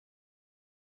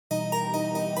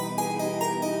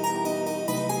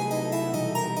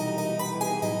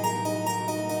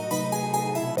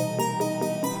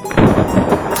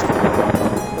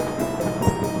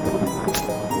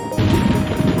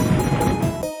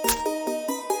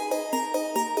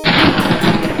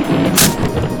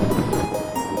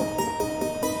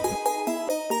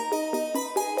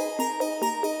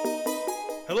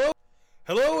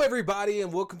everybody,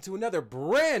 and welcome to another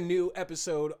brand new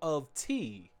episode of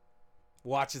T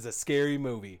Watches a Scary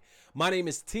Movie. My name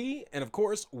is T, and of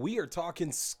course, we are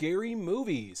talking scary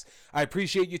movies. I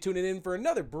appreciate you tuning in for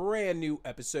another brand new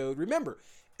episode. Remember,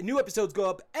 new episodes go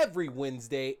up every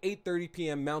Wednesday, 8:30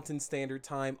 p.m. Mountain Standard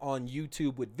Time on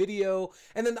YouTube with video,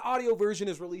 and then the audio version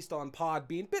is released on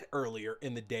Podbean a bit earlier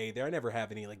in the day there. I never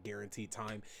have any guaranteed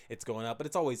time it's going up, but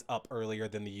it's always up earlier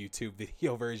than the YouTube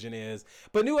video version is.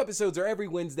 But new episodes are every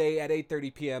Wednesday at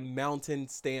 8:30 p.m. Mountain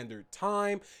Standard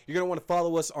Time. You're going to want to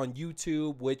follow us on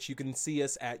YouTube, which you can see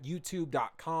us at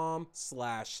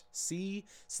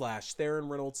youtube.com/C/Theron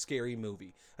Reynolds Scary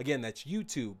Movie. Again, that's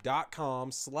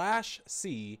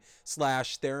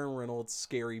youtube.com/C/Theron Reynolds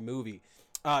Scary Movie.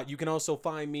 You can also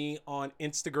find me on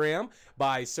Instagram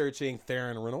by searching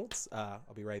Theron Reynolds.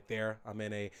 I'll be right there. I'm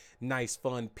in a nice,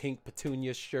 fun pink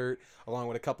petunia shirt along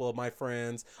with a couple of my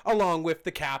friends, along with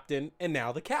the captain and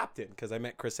now the captain, because I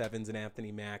met Chris Evans and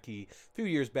Anthony Mackie a few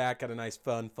years back. Got a nice,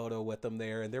 fun photo with them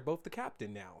there, and they're both the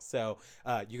captain now. So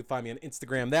you can find me on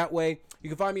Instagram that way. You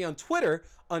can find me on Twitter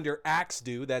under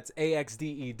Axdew. That's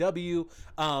AXDEW.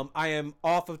 I am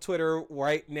off of Twitter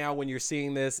right now when you're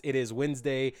seeing this. It is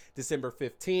Wednesday, December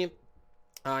 15th.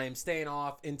 I am staying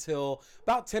off until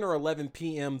about 10 or 11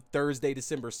 p.m. Thursday,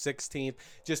 December 16th,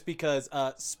 just because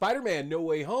Spider-Man No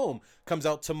Way Home comes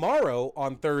out tomorrow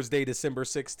on Thursday, December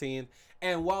 16th.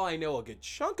 And while I know a good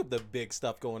chunk of the big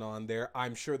stuff going on there,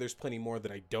 I'm sure there's plenty more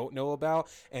that I don't know about,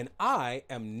 and I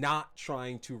am not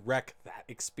trying to wreck that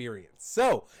experience.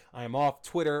 So I am off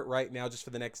Twitter right now just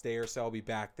for the next day or so. I'll be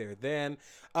back there then.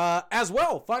 As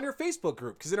well, find our Facebook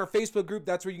group, because in our Facebook group,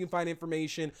 that's where you can find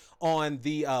information on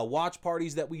the watch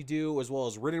parties that we do, as well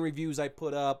as written reviews I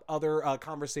put up, other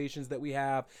conversations that we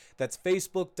have. That's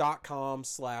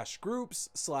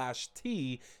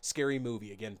facebook.com/groups/T Scary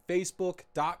Movie. Again,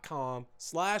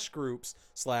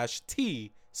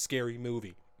 facebook.com/groups/T Scary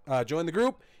Movie. Join the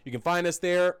group. You can find us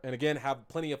there, and again, have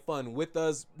plenty of fun with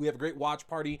us. We have a great watch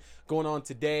party going on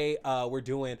today. We're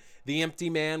doing The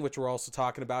Empty Man, which we're also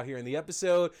talking about here in the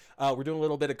episode. We're doing a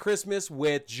little bit of Christmas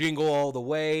with Jingle All the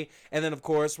Way, and then of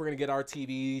course we're gonna get our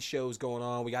TV shows going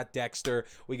on. We got Dexter,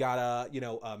 we got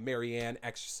Marianne,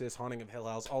 Exorcist, Haunting of Hill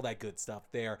House, all that good stuff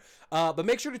there. But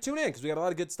make sure to tune in, because we got a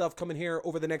lot of good stuff coming here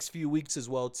over the next few weeks as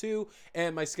well too.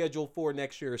 And my schedule for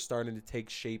next year is starting to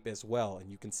take shape as well, and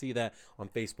you can see that on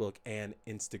Facebook and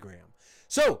Instagram.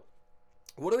 So,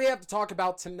 what do we have to talk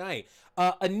about tonight?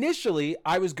 Initially,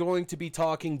 I was going to be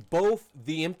talking both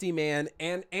The Empty Man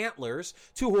and Antlers,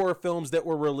 two horror films that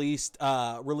were released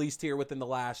here within the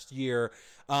last year,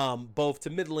 both to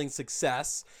middling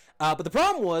success. But the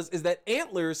problem is that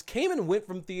Antlers came and went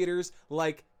from theaters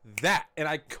like that, and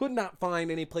I could not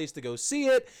find any place to go see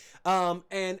it.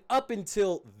 And up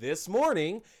until this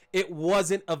morning, it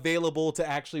wasn't available to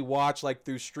actually watch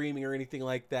through streaming or anything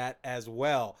like that as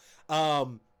well.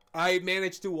 I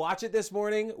managed to watch it this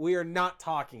morning. We are not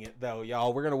talking it though,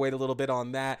 y'all. We're gonna wait a little bit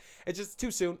on that. It's just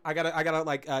too soon. I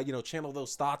gotta channel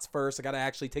those thoughts first. I gotta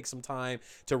actually take some time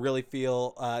to really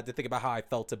feel to think about how I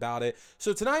felt about it.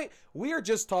 So tonight we are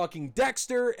just talking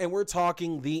Dexter, and we're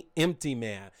talking The Empty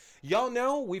Man. Y'all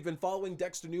know we've been following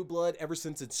Dexter New Blood ever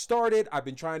since it started. I've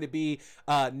been trying to be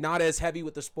not as heavy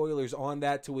with the spoilers on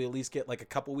that till we at least get a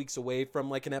couple weeks away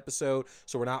from an episode,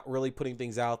 so we're not really putting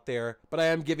things out there, but I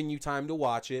am giving you time to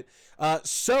watch it.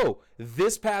 So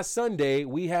this past Sunday,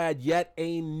 we had yet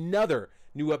another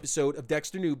new episode of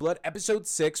Dexter New Blood, episode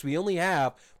 6. We only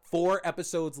have 4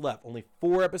 episodes left. Only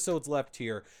 4 episodes left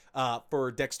here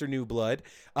for Dexter New Blood.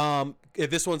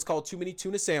 This one's called Too Many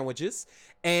Tuna Sandwiches.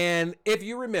 And if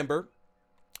you remember,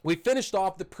 we finished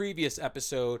off the previous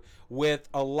episode with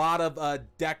a lot of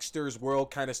Dexter's world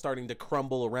kind of starting to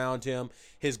crumble around him.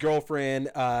 His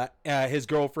girlfriend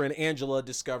Angela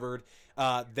discovered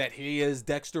that he is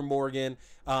Dexter Morgan.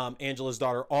 Angela's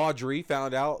daughter Audrey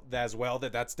found out as well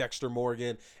that that's Dexter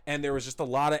Morgan, and there was just a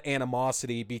lot of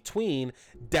animosity between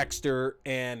Dexter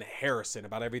and Harrison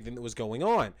about everything that was going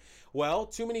on. Well,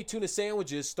 Too Many Tuna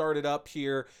Sandwiches started up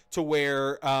here to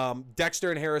where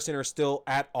Dexter and Harrison are still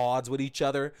at odds with each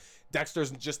other. Dexter's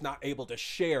just not able to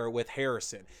share with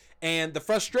Harrison. And the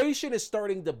frustration is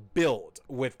starting to build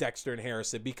with Dexter and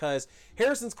Harrison, because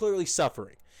Harrison's clearly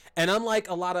suffering. And unlike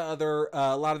a lot of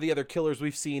the other killers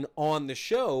we've seen on the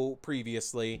show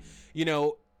previously,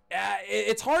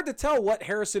 it's hard to tell what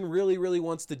Harrison really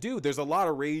wants to do. There's a lot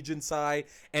of rage inside,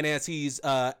 and as he's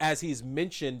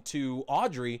mentioned to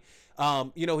Audrey,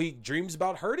 He dreams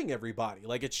about hurting everybody.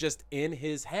 Like, it's just in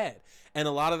his head. And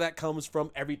a lot of that comes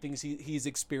from everything he's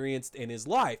experienced in his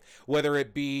life, whether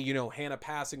it be, Hannah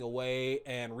passing away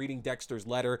and reading Dexter's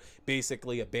letter,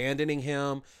 basically abandoning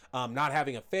him, not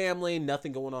having a family,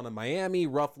 nothing going on in Miami,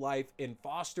 rough life in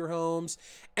foster homes.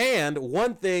 And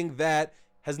one thing that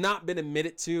has not been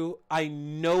admitted to, I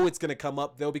know it's going to come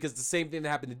up, though, because it's the same thing that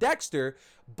happened to Dexter,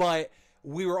 but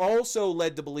we were also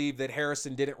led to believe that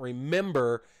Harrison didn't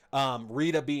remember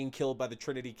Rita being killed by the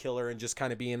Trinity Killer and just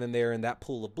kind of being in there in that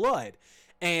pool of blood.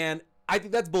 And I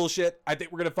think that's bullshit. I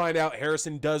think we're going to find out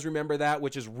Harrison does remember that,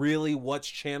 which is really what's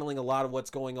channeling a lot of what's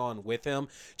going on with him.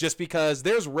 Just because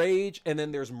there's rage and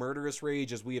then there's murderous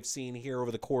rage, as we have seen here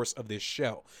over the course of this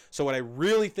show. So what I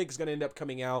really think is going to end up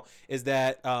coming out is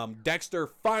that Dexter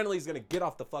finally is going to get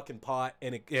off the fucking pot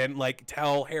and like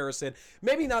tell Harrison,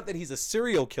 maybe not that he's a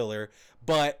serial killer,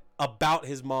 but about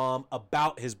his mom,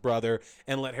 about his brother,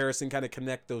 and let Harrison kind of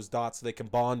connect those dots so they can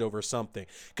bond over something.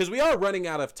 Because we are running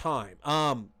out of time.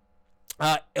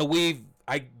 We've,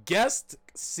 I guess,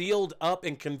 sealed up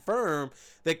and confirmed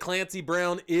that Clancy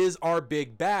Brown is our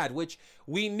big bad, which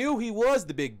we knew he was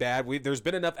the big bad. There's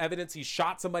been enough evidence he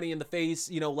shot somebody in the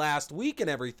face, last week and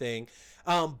everything.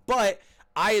 But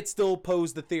I had still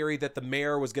posed the theory that the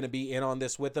mayor was going to be in on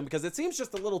this with him, because it seems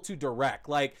just a little too direct.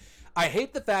 Like, I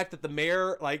hate the fact that the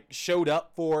mayor showed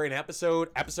up for an episode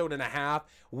and a half.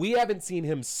 We haven't seen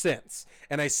him since,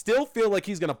 and I still feel like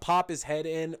he's gonna pop his head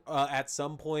in at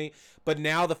some point. But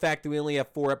now the fact that we only have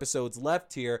 4 episodes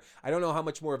left here, I don't know how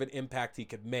much more of an impact he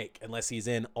could make unless he's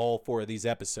in all 4 of these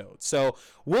episodes. So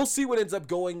we'll see what ends up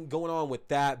going on with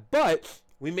that. But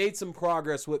we made some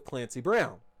progress with Clancy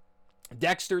Brown.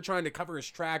 Dexter trying to cover his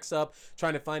tracks up,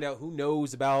 trying to find out who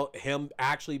knows about him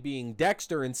actually being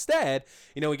Dexter instead.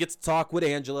 He gets to talk with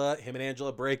Angela. Him and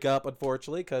Angela break up,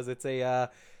 unfortunately, because it's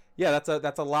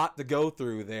that's a lot to go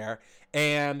through there.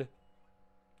 And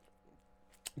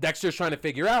Dexter's trying to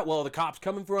figure out, well, the cops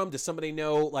coming for him. Does somebody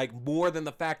know more than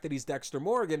the fact that he's Dexter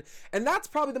Morgan? And that's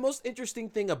probably the most interesting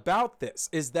thing about this,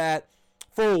 is that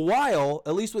for a while,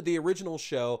 at least with the original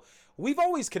show, we've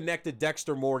always connected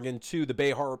Dexter Morgan to the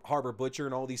Bay Harbor Butcher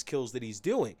and all these kills that he's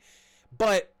doing.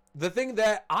 But the thing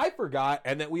that I forgot,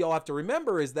 and that we all have to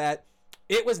remember, is that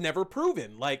it was never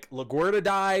proven. LaGuardia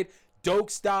died,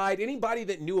 Dokes died. Anybody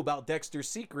that knew about Dexter's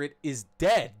secret is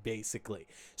dead, basically.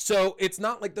 So it's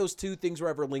not like those two things were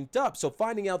ever linked up. So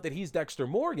finding out that he's Dexter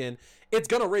Morgan, it's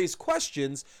going to raise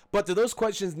questions. But do those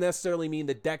questions necessarily mean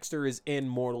that Dexter is in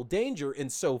mortal danger?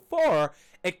 And so far,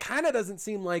 it kind of doesn't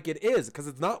seem like it is. Because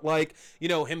it's not like,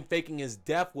 him faking his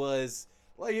death was,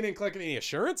 he didn't collect any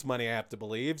insurance money, I have to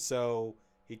believe. So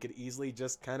he could easily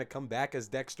just kind of come back as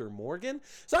Dexter Morgan.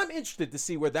 So I'm interested to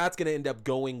see where that's going to end up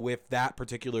going with that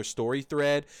particular story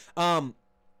thread. And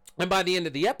by the end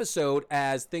of the episode,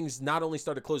 as things not only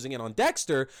started closing in on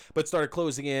Dexter, but started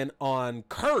closing in on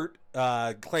Kurt,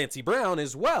 Clancy Brown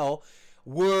as well,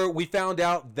 we found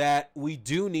out that we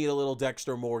do need a little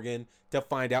Dexter Morgan to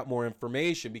find out more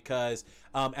information, because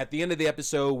at the end of the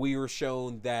episode, we were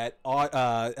shown that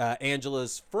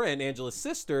Angela's friend, Angela's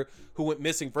sister, who went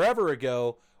missing forever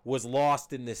ago, was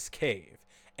lost in this cave.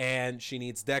 And she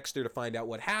needs Dexter to find out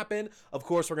what happened. Of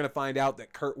course, we're going to find out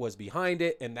that Kurt was behind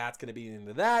it, and that's going to be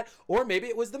into that. Or maybe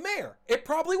it was the mayor. It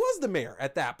probably was the mayor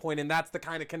at that point, and that's the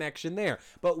kind of connection there.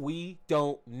 But we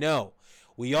don't know.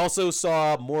 We also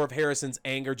saw more of Harrison's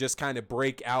anger just kind of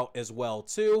break out as well,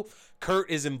 too. Kurt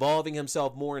is involving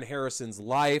himself more in Harrison's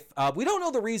life. We don't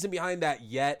know the reason behind that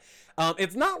yet.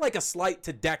 It's not like a slight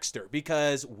to Dexter,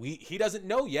 because he doesn't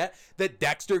know yet that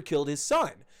Dexter killed his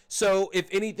son. So if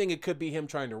anything, it could be him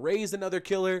trying to raise another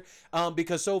killer,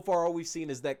 because so far all we've seen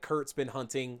is that Kurt's been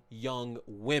hunting young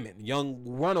women, young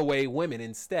runaway women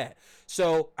instead.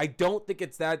 So I don't think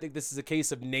it's that. I think this is a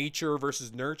case of nature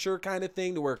versus nurture kind of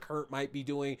thing, to where Kurt might be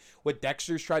doing what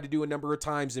Dexter's tried to do a number of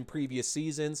times in previous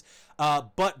seasons.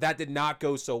 But that did not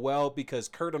go so well, because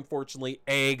Kurt unfortunately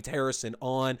egged Harrison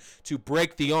on to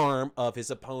break the arm of his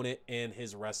opponent in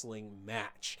his wrestling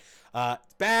match.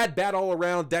 Bad all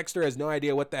around. Dexter has no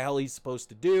idea what the hell he's supposed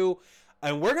to do.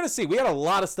 And we're going to see. We got a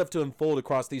lot of stuff to unfold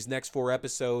across these next 4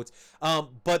 episodes.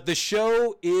 But the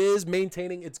show is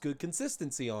maintaining its good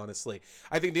consistency, honestly.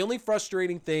 I think the only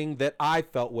frustrating thing that I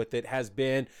felt with it has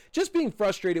been just being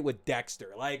frustrated with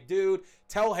Dexter. Dude,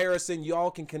 tell Harrison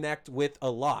y'all can connect with a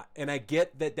lot. And I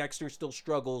get that Dexter still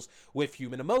struggles with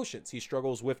human emotions. He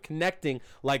struggles with connecting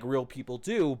like real people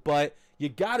do. But you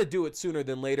got to do it sooner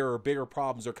than later, or bigger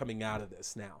problems are coming out of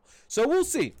this now. So we'll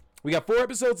see. We got 4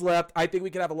 episodes left. I think we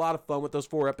can have a lot of fun with those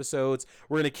 4 episodes.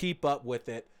 We're going to keep up with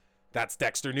it. That's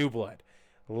Dexter New Blood.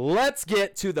 let's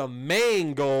get to the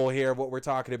main goal here of what we're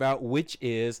talking about, which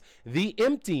is the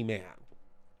Empty Man.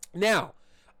 Now,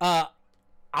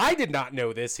 I did not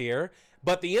know this here,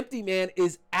 but The Empty Man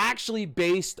is actually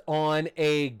based on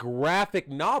a graphic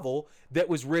novel that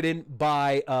was written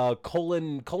by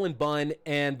Colin Bunn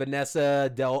and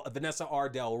Vanessa R.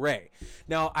 Del Rey.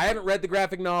 Now, I haven't read the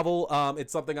graphic novel.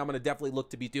 It's something I'm going to definitely look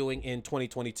to be doing in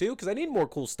 2022 because I need more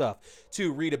cool stuff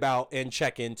to read about and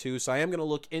check into. So I am going to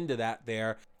look into that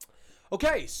there.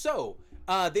 Okay, so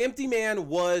The Empty Man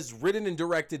was written and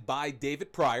directed by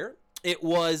David Pryor. It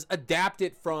was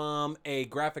adapted from a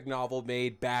graphic novel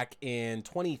made back in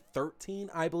 2013,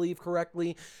 I believe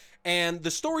correctly. And the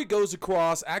story goes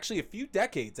across actually a few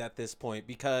decades at this point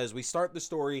because we start the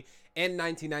story in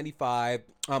 1995.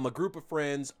 A group of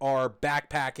friends are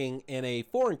backpacking in a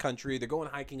foreign country. They're going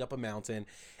hiking up a mountain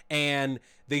and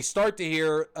they start to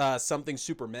hear something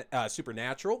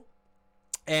supernatural.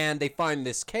 And they find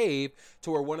this cave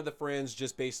to where one of the friends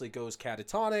just basically goes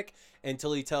catatonic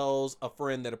until he tells a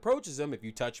friend that approaches him, if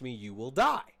you touch me, you will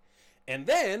die. And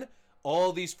then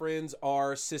all these friends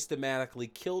are systematically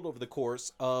killed over the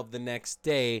course of the next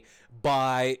day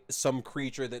by some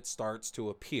creature that starts to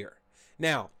appear.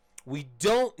 Now, we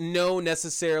don't know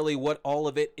necessarily what all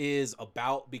of it is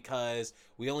about because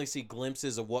we only see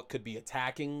glimpses of what could be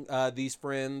attacking these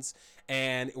friends,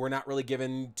 and we're not really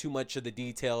given too much of the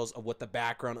details of what the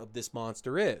background of this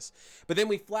monster is. But then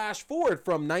we flash forward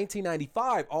from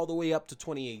 1995 all the way up to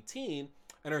 2018,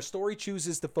 and our story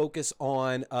chooses to focus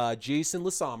on Jason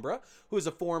Lasombra, who is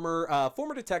a former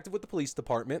detective with the police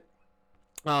department.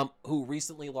 Who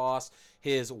recently lost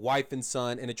his wife and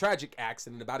son in a tragic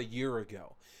accident about a year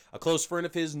ago. A close friend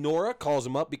of his, Nora, calls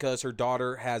him up because her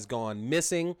daughter has gone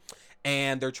missing,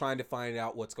 and they're trying to find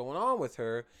out what's going on with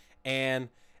her. And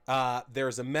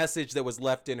there's a message that was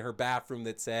left in her bathroom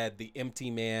that said, "The empty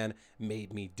man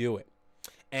made me do it."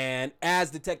 And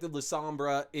as Detective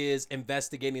Lasombra is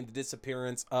investigating the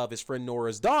disappearance of his friend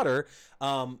Nora's daughter,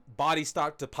 bodies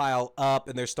start to pile up,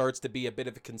 and there starts to be a bit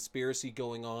of a conspiracy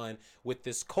going on with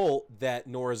this cult that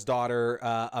Nora's daughter,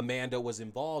 Amanda, was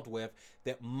involved with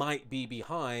that might be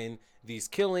behind these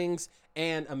killings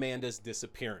and Amanda's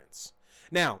disappearance.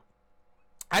 Now,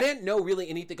 I didn't know really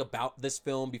anything about this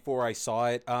film before I saw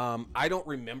it. I don't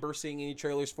remember seeing any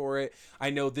trailers for it. I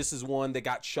know this is one that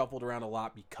got shuffled around a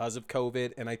lot because of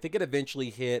COVID, and I think it eventually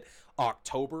hit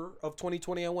October of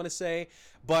 2020, I want to say.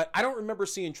 But I don't remember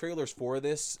seeing trailers for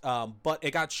this, but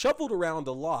it got shuffled around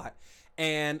a lot.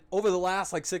 And over the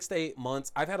last 6 to 8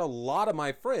 months, I've had a lot of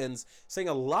my friends saying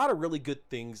a lot of really good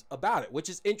things about it, which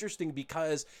is interesting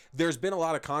because there's been a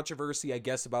lot of controversy, I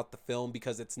guess, about the film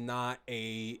because it's not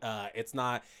a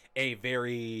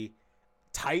very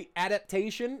tight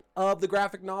adaptation of the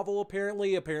graphic novel.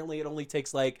 Apparently it only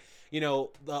takes a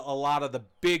lot of the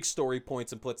big story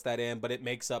points and puts that in, but it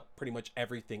makes up pretty much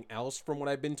everything else from what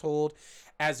I've been told.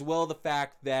 As well, the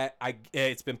fact that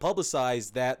it's been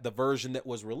publicized that the version that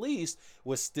was released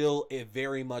was still a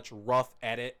very much rough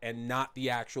edit and not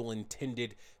the actual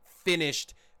intended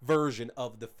finished version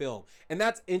of the film. And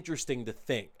that's interesting to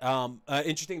think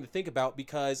about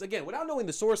because, again, without knowing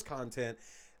the source content,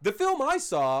 the film I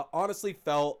saw honestly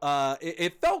felt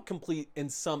it felt complete in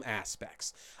some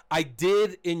aspects. I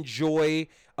did enjoy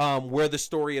where the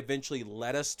story eventually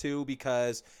led us to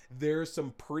because there's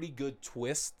some pretty good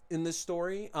twists in this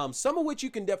story. Some of which you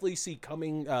can definitely see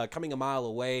coming a mile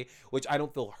away, which I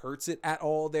don't feel hurts it at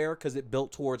all there because it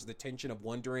built towards the tension of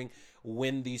wondering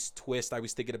when these twists I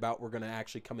was thinking about were going to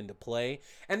actually come into play.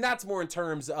 And that's more in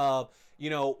terms of,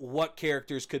 what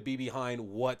characters could be behind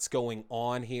what's going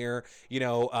on here,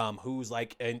 who's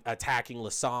attacking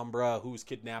Lasombra, who's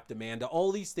kidnapped Amanda,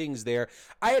 all these things there.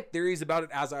 I had theories about it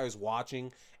as I was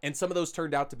watching, and some of those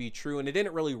turned out to be true, and it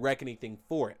didn't really wreck anything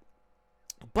for it.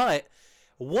 But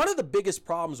one of the biggest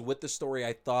problems with the story,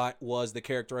 I thought, was the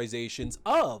characterizations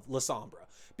of Lasombra,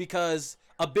 because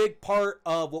a big part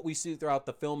of what we see throughout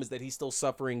the film is that he's still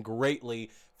suffering greatly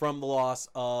from the loss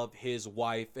of his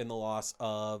wife and the loss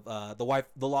of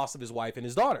his wife and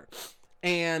his daughter.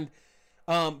 And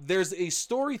there's a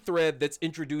story thread that's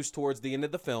introduced towards the end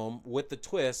of the film with the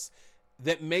twists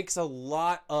that makes a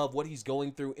lot of what he's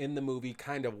going through in the movie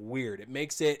kind of weird. It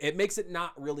makes it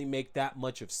not really make that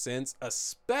much of sense,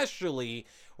 especially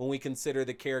when we consider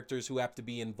the characters who have to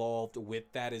be involved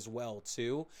with that as well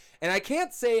too. And I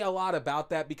can't say a lot about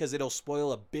that because it'll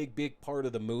spoil a big part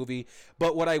of the movie.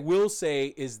 But what I will say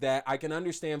is that I can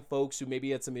understand folks who maybe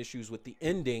had some issues with the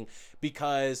ending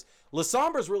because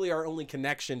Lasombra's really our only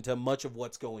connection to much of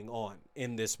what's going on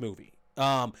in this movie.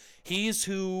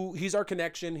 He's our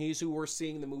connection. He's who we're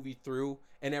seeing the movie through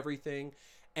and everything.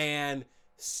 And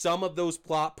some of those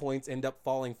plot points end up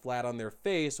falling flat on their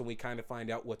face when we kind of find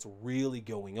out what's really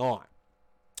going on.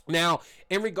 Now,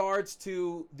 in regards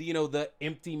to the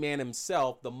empty man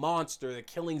himself, the monster, the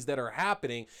killings that are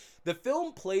happening, the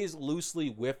film plays loosely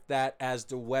with that as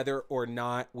to whether or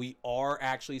not we are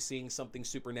actually seeing something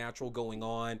supernatural going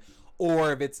on,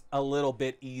 or if it's a little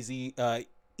bit easily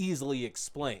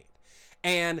explained.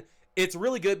 And it's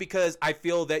really good because I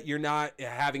feel that you're not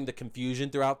having the confusion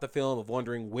throughout the film of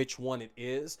wondering which one it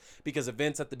is, because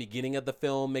events at the beginning of the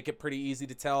film make it pretty easy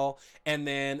to tell, and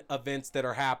then events that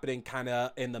are happening kind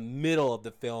of in the middle of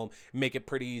the film make it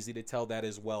pretty easy to tell that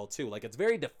as well too. Like, it's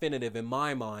very definitive in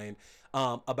my mind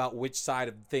about which side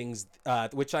of things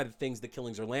the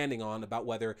killings are landing on, about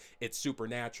whether it's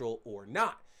supernatural or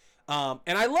not.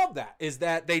 And I love that, is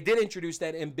that they did introduce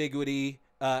that ambiguity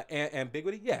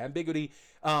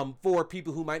for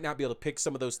people who might not be able to pick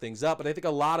some of those things up. But I think a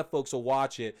lot of folks will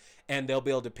watch it and they'll be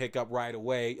able to pick up right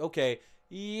away, okay,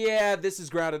 yeah, this is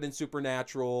grounded in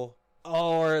supernatural,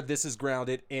 or this is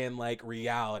grounded in like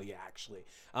reality, actually.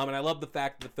 And I love the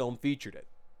fact that the film featured it.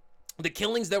 The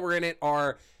killings that were in it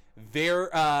are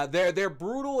they're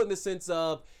brutal in the sense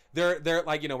of they're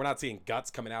like, we're not seeing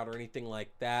guts coming out or anything like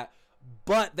that,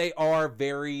 but they are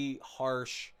very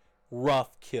harsh,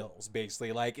 rough kills,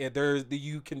 basically. Like,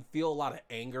 you can feel a lot of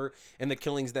anger in the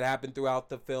killings that happen throughout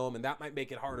the film, and that might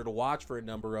make it harder to watch for a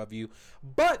number of you.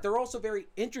 But they're also very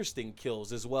interesting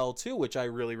kills as well too, which I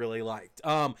really, really liked.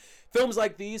 Films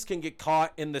like these can get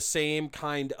caught in the same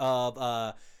kind of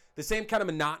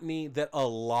monotony that a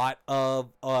lot of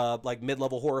like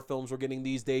mid-level horror films we're getting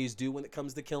these days do when it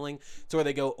comes to killing, to where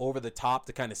they go over the top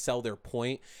to kind of sell their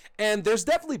point. And there's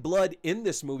definitely blood in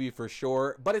this movie for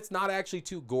sure, but it's not actually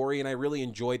too gory, and I really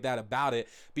enjoyed that about it,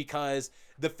 because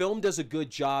the film does a good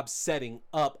job setting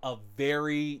up a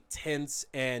very tense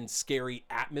and scary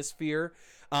atmosphere.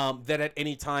 That at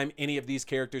any time, any of these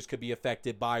characters could be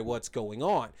affected by what's going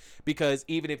on. Because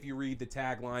even if you read the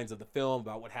taglines of the film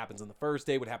about what happens on the first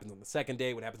day, what happens on the second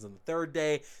day, what happens on the third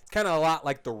day, it's kind of a lot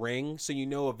like The Ring. So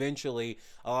eventually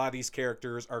a lot of these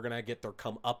characters are going to get their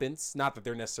comeuppance. Not that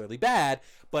they're necessarily bad,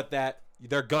 but that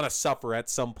they're going to suffer at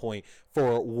some point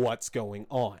for what's going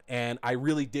on. And I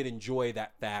really did enjoy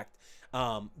that fact.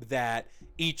 That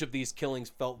each of these killings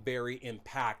felt very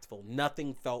impactful.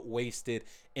 Nothing felt wasted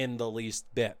in the least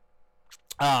bit.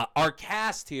 Our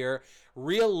cast here,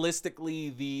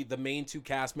 realistically, the main two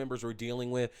cast members we're dealing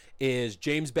with is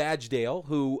James Badge Dale,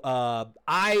 who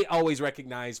I always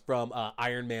recognize from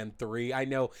Iron Man 3. I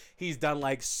know he's done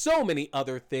like so many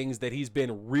other things that he's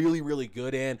been really, really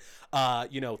good in.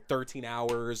 13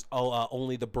 Hours,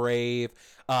 Only the Brave.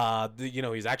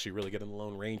 He's actually really good in The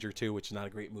Lone Ranger too, which is not a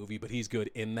great movie, but he's good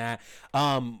in that.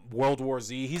 World War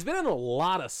Z. He's been in a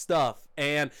lot of stuff,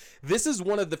 and this is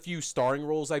one of the few starring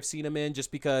roles I've seen him in,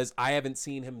 just because I haven't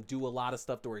seen him do a lot of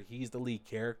stuff to where he's the lead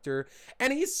character,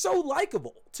 and he's so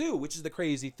likable too, which is the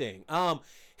crazy thing.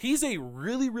 He's a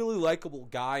really, really likable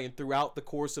guy, and throughout the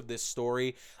course of this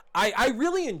story, I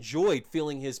really enjoyed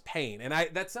feeling his pain. And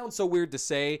that sounds so weird to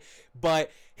say,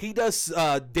 but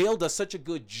Dale does such a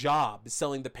good job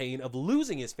selling the pain of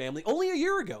losing his family only a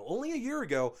year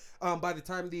ago, by the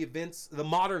time the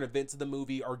modern events of the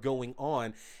movie are going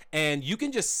on. And you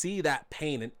can just see that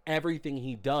pain in everything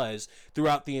he does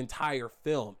throughout the entire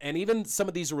film. And even some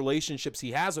of these relationships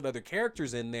he has with other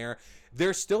characters in there,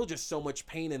 there's still just so much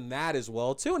pain in that as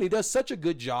well too. And he does such a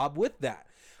good job with that.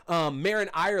 Marin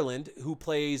Ireland, who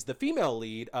plays the female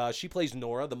lead, she plays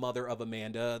Nora, the mother of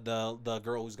Amanda, the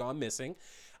girl who's gone missing.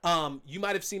 You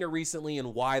might have seen her recently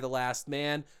in Y: The Last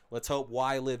Man. Let's hope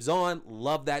Y lives on.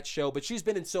 Love that show, but she's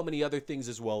been in so many other things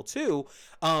as well too.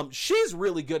 She's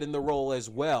really good in the role as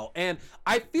well, and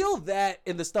I feel that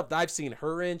in the stuff that I've seen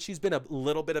her in, she's been a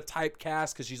little bit of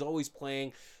typecast, because she's always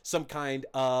playing some kind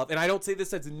of, and I don't say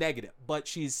this as a negative, but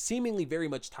she's seemingly very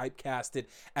much typecasted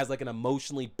as like an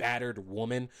emotionally battered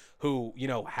woman who,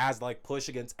 has like push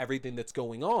against everything that's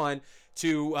going on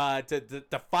to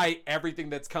fight everything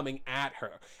that's coming at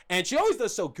her. And she always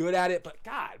does so good at it, but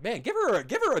God, man, give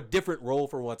her a different role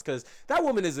for once, because that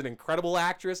woman is an incredible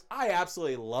actress. I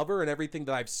absolutely love her and everything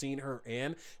that I've seen her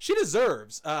in. She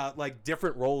deserves like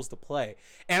different roles to play,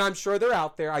 and I'm sure they're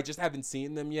out there. I just haven't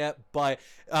seen them yet. But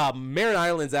Marin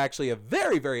Ireland's actually a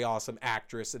very, very awesome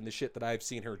actress in the shit that I've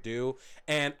seen her do,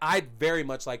 and I'd very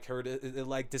much like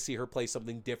to see her play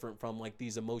something different from like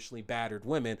these emotionally battered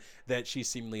women that she's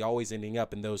seemingly always ending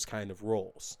up in those kind of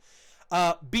roles.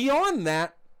 Beyond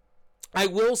that, I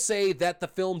will say that the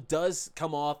film does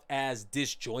come off as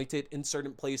disjointed in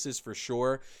certain places for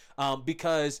sure,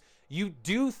 because you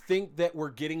do think that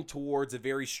we're getting towards a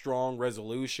very strong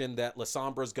resolution that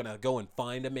Lasombra's going to go and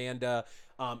find Amanda.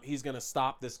 He's going to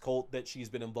stop this cult that she's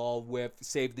been involved with,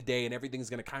 save the day, and everything's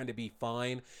going to kind of be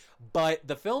fine. But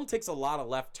the film takes a lot of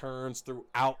left turns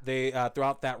throughout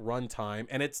throughout that runtime,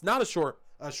 and it's not a short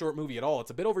movie at all.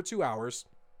 It's a bit over 2 hours.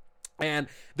 And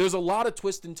there's a lot of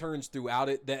twists and turns throughout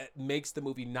it that makes the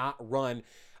movie not run.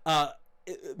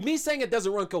 Me saying it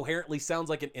doesn't run coherently sounds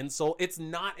like an insult. It's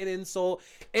not an insult.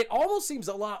 It almost seems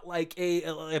a lot like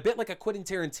a bit like a Quentin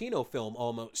Tarantino film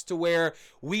almost, to where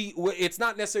it's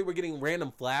not necessarily we're getting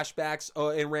random flashbacks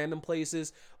in random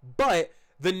places, but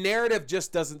the narrative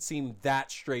just doesn't seem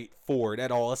that straightforward at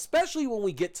all, especially when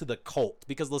we get to the cult,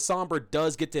 because Lasombra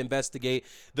does get to investigate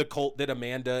the cult that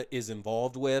Amanda is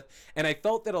involved with. And I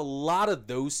felt that a lot of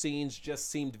those scenes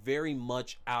just seemed very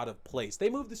much out of place.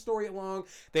 They moved the story along.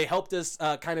 They helped us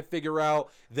kind of figure out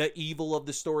the evil of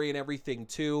the story and everything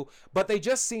too, but they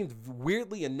just seemed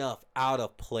weirdly enough out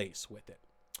of place with it.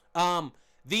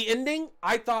 The ending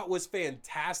I thought was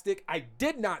fantastic. I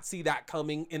did not see that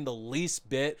coming in the least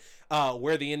bit,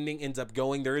 where the ending ends up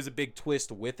going. There is a big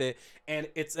twist with it, and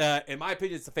it's in my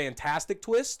opinion, it's a fantastic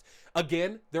twist.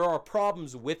 Again, there are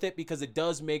problems with it because it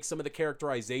does make some of the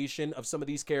characterization of some of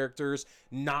these characters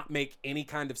not make any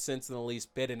kind of sense in the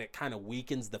least bit, and it kind of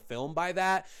weakens the film by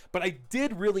that. But I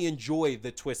did really enjoy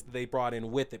the twist that they brought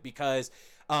in with it, because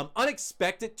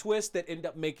unexpected twists that end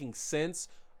up making sense.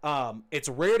 It's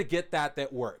rare to get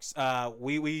that works.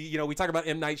 We talk about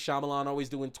M. Night Shyamalan always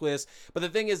doing twists, but the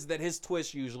thing is that his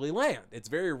twists usually land. It's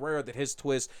very rare that his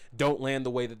twists don't land the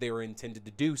way that they were intended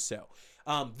to do so.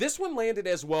 This one landed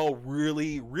as well,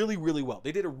 really, really, really well.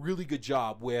 They did a really good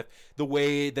job with the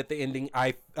way that the ending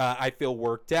I feel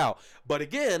worked out. But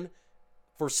again,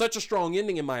 for such a strong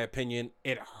ending, in my opinion,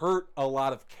 it hurt a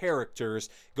lot of characters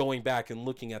going back and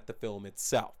looking at the film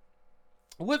itself.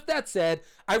 With that said,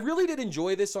 I really did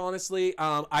enjoy this, honestly.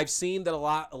 I've seen that a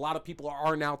lot of people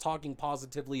are now talking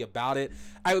positively about it.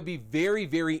 I would be very,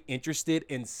 very interested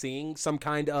in seeing some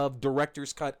kind of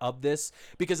director's cut of this,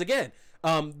 because again,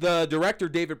 the director,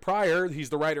 David Pryor, he's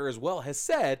the writer as well, has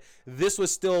said this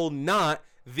was still not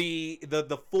the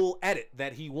full edit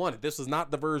that he wanted. This was not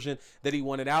the version that he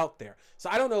wanted out there. So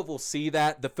I don't know if we'll see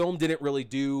that. The film didn't really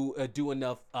do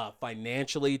enough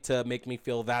financially to make me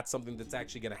feel that's something that's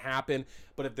actually going to happen.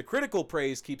 But if the critical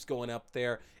praise keeps going up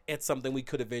there, it's something we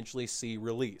could eventually see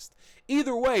released.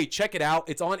 Either way, check it out.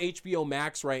 It's on HBO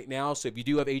Max right now, so if you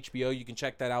do have HBO, you can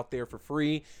check that out there for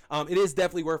free. It is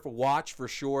definitely worth a watch for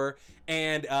sure.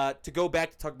 And to go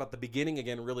back to talk about the beginning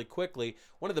again really quickly,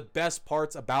 one of the best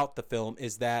parts about the film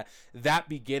is that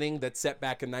beginning that's set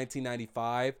back in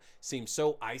 1995 seems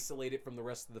so isolated from the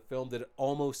rest of the film that it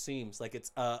almost seems like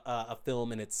it's a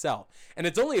film in itself. And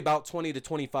it's only about 20 to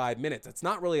 25 minutes. It's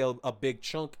not really a big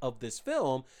chunk of this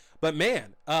film. But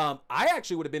man, I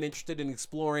actually would have been interested in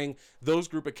exploring those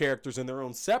group of characters in their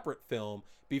own separate film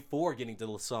before getting to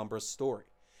Lasombra's story.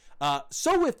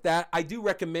 So with that, I do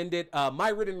recommend it. My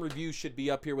written review should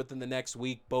be up here within the next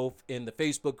week, both in the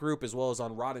Facebook group as well as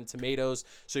on Rotten Tomatoes.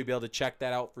 So you'll be able to check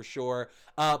that out for sure.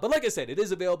 But like I said, it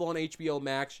is available on HBO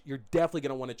Max. You're definitely going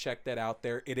to want to check that out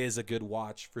there. It is a good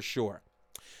watch for sure.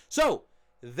 So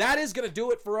that is going to do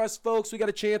it for us, folks. We got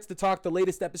a chance to talk the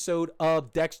latest episode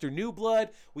of Dexter New Blood.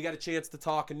 We got a chance to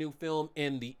talk a new film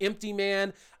in The Empty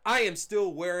Man. I am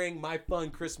still wearing my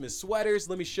fun Christmas sweaters.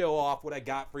 Let me show off what I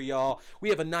got for y'all. We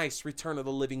have a nice Return of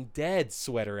the Living Dead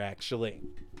sweater, actually.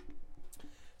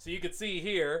 So you can see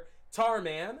here,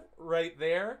 Tarman right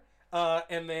there.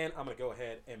 And then I'm going to go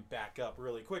ahead and back up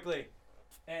really quickly.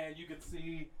 And you can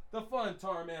see the fun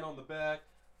Tarman on the back.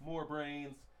 More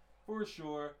brains for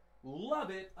sure. Love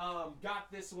it.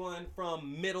 Got this one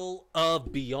from Middle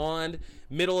of Beyond.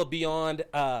 Middle of Beyond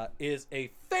is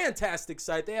a fantastic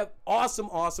site. They have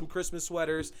awesome Christmas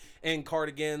sweaters and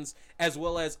cardigans, as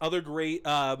well as other great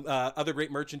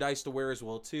merchandise to wear as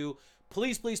well too.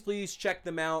 Please check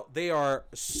them out. They are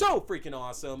so freaking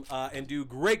awesome and do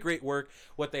great work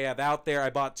what they have out there.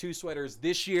 I bought 2 sweaters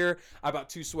this year. I bought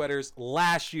 2 sweaters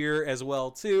last year as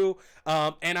well too.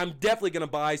 And I'm definitely going to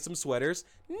buy some sweaters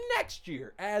next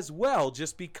year as well,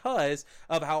 just because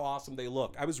of how awesome they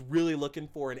look. I was really looking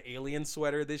for an Alien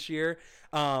sweater this year.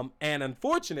 And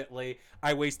unfortunately,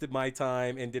 I wasted my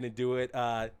time and didn't do it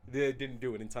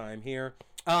in time here.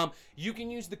 You can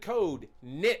use the code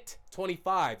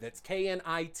KNIT25, that's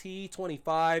KNIT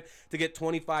 25, to get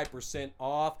 25%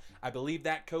 off. I believe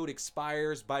that code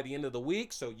expires by the end of the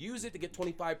week, so use it to get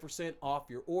 25% off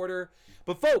your order.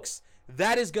 But folks,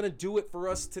 that is going to do it for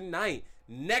us tonight.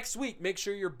 Next week, make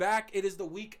sure you're back. It is the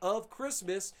week of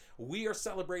Christmas. We are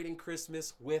celebrating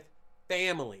Christmas with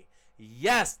family.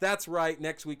 Yes, that's right.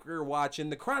 Next week, we're watching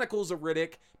The Chronicles of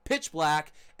Riddick, Pitch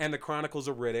Black, and The Chronicles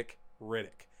of Riddick,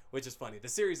 which is funny. The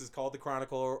series is called The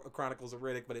Chronicles of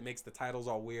Riddick, but it makes the titles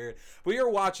all weird. We are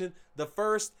watching the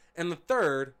first and the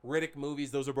third Riddick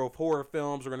movies. Those are both horror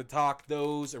films. We're going to talk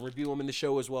those and review them in the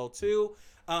show as well, too.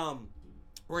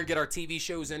 We're going to get our TV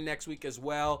shows in next week as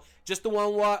well. Just the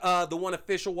one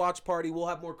official watch party. We'll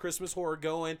have more Christmas horror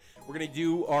going. We're going to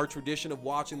do our tradition of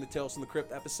watching the Tales from the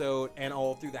Crypt episode and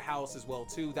All Through the House as well,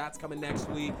 too. That's coming next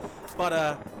week.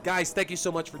 But, guys, thank you so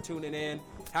much for tuning in.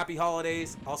 Happy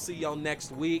holidays. I'll see y'all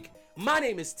next week. My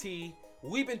name is T.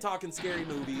 We've been talking scary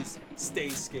movies. Stay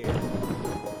scared.